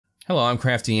Hello, I'm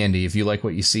Crafty Andy. If you like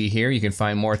what you see here, you can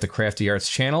find more at the CraftyArts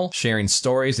channel, sharing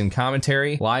stories and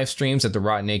commentary, live streams at the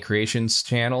Rotten A Creations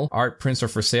channel, art prints are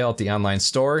for sale at the online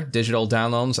store, digital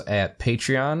downloads at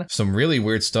Patreon, some really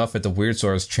weird stuff at the Weird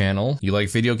Source channel. You like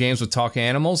video games with talking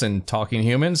animals and talking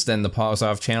humans? Then the Pause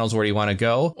Off channel is where you want to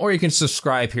go. Or you can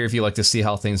subscribe here if you like to see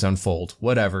how things unfold.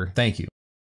 Whatever. Thank you.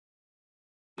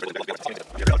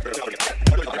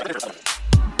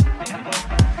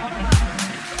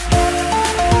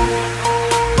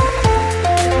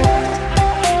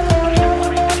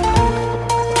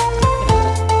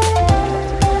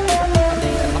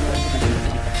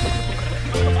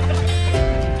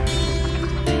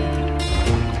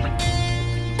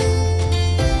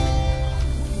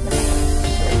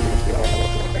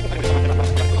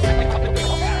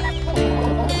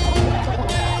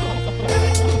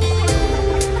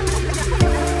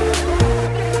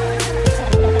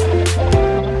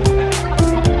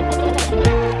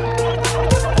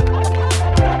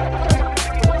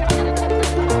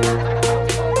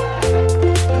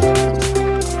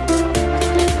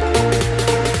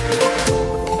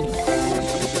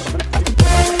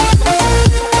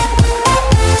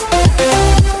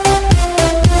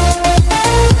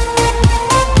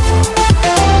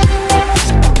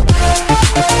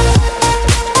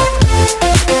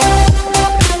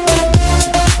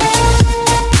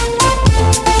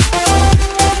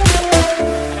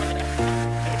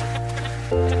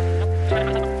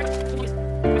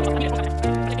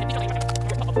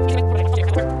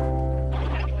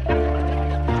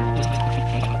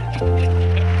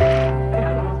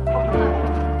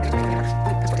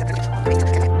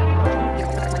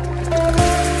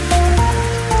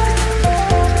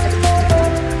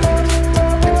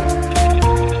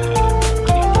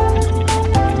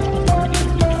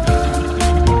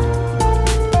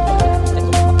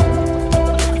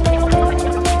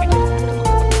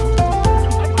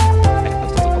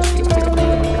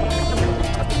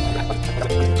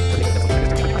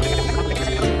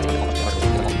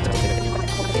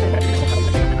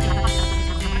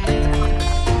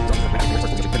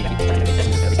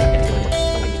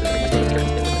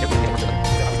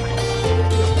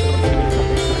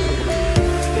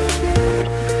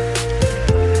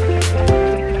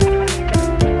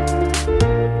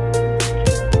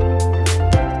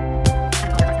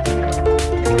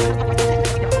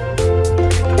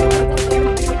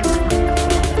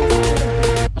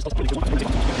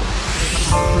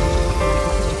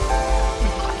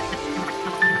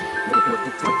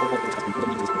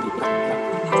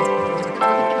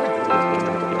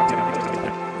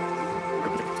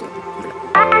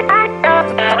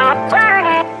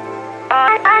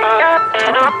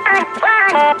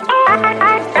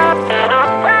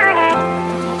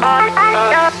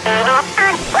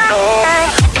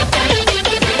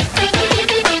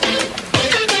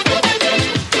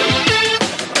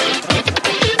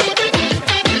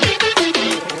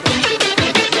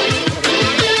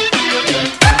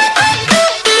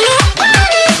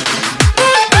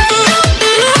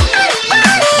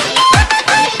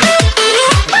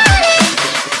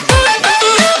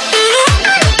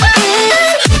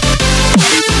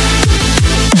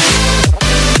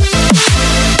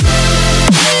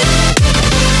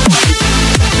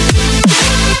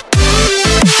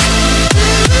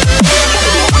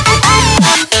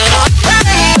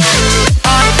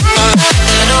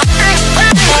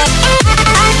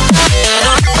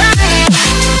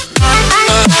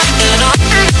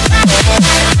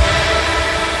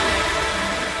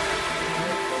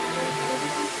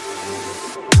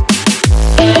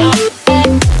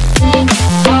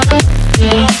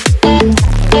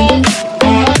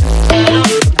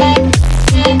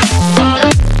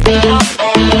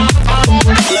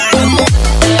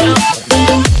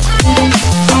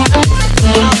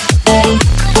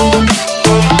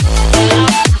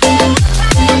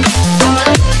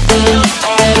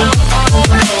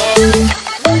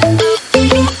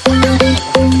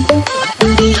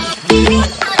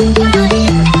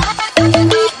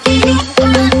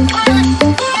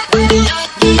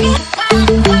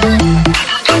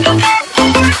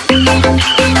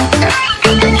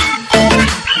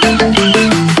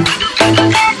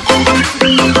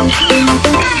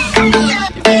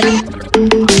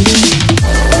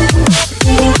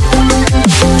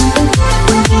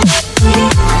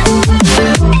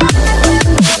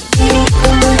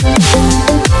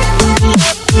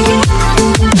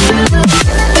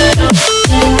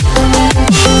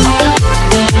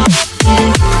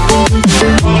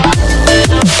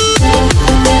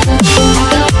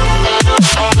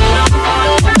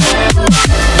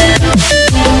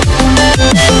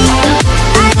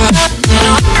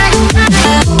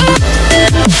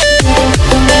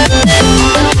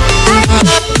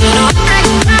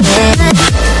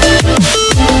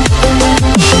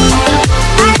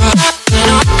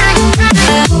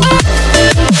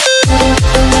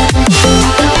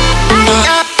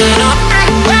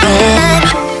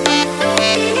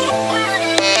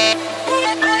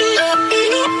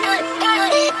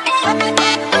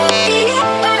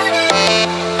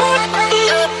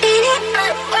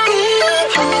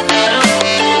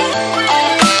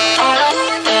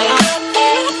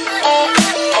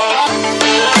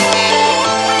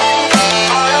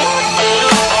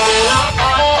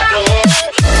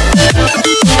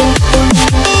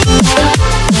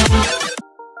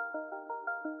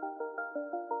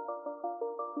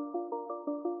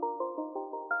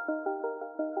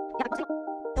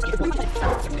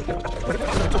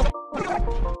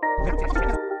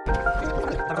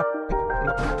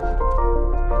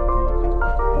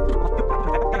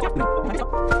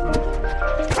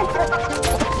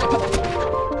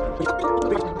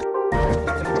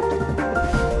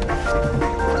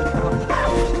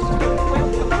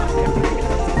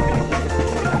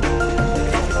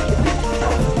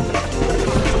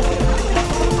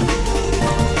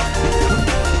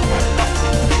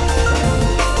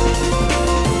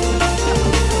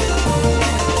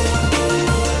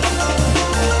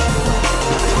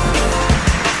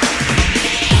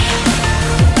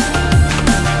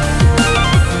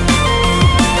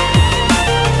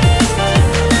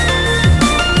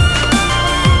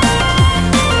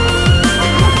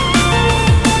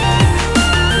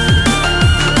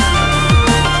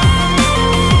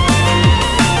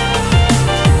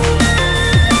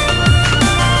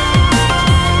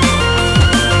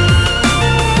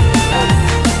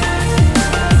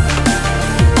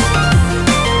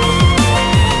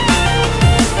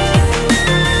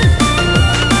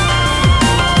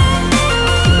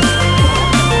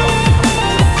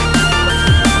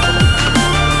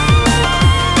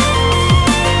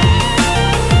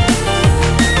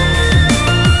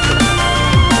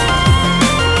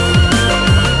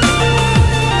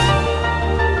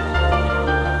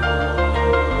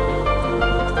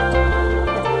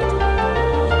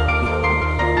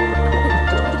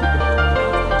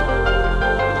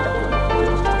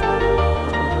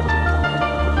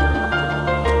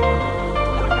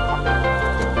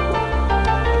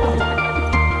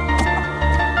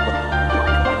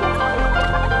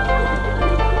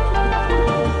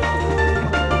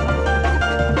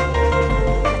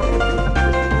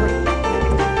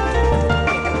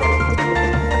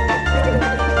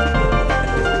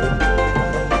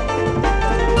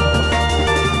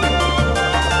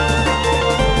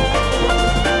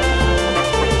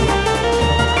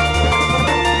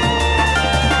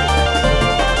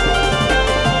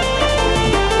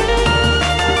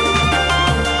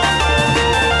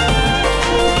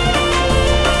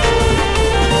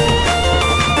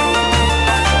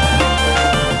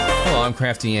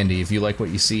 Crafty Indie. If you like what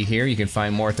you see here, you can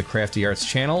find more at the CraftyArts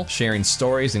channel, sharing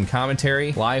stories and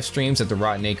commentary, live streams at the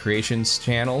Rotten Egg Creations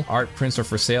channel, art prints are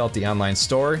for sale at the online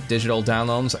store, digital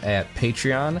downloads at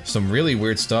Patreon, some really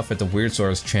weird stuff at the Weird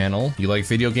Source channel. You like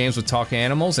video games with talking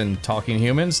animals and talking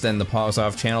humans, then the Pause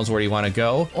Off channel is where you want to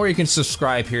go, or you can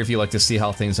subscribe here if you like to see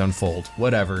how things unfold.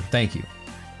 Whatever. Thank you.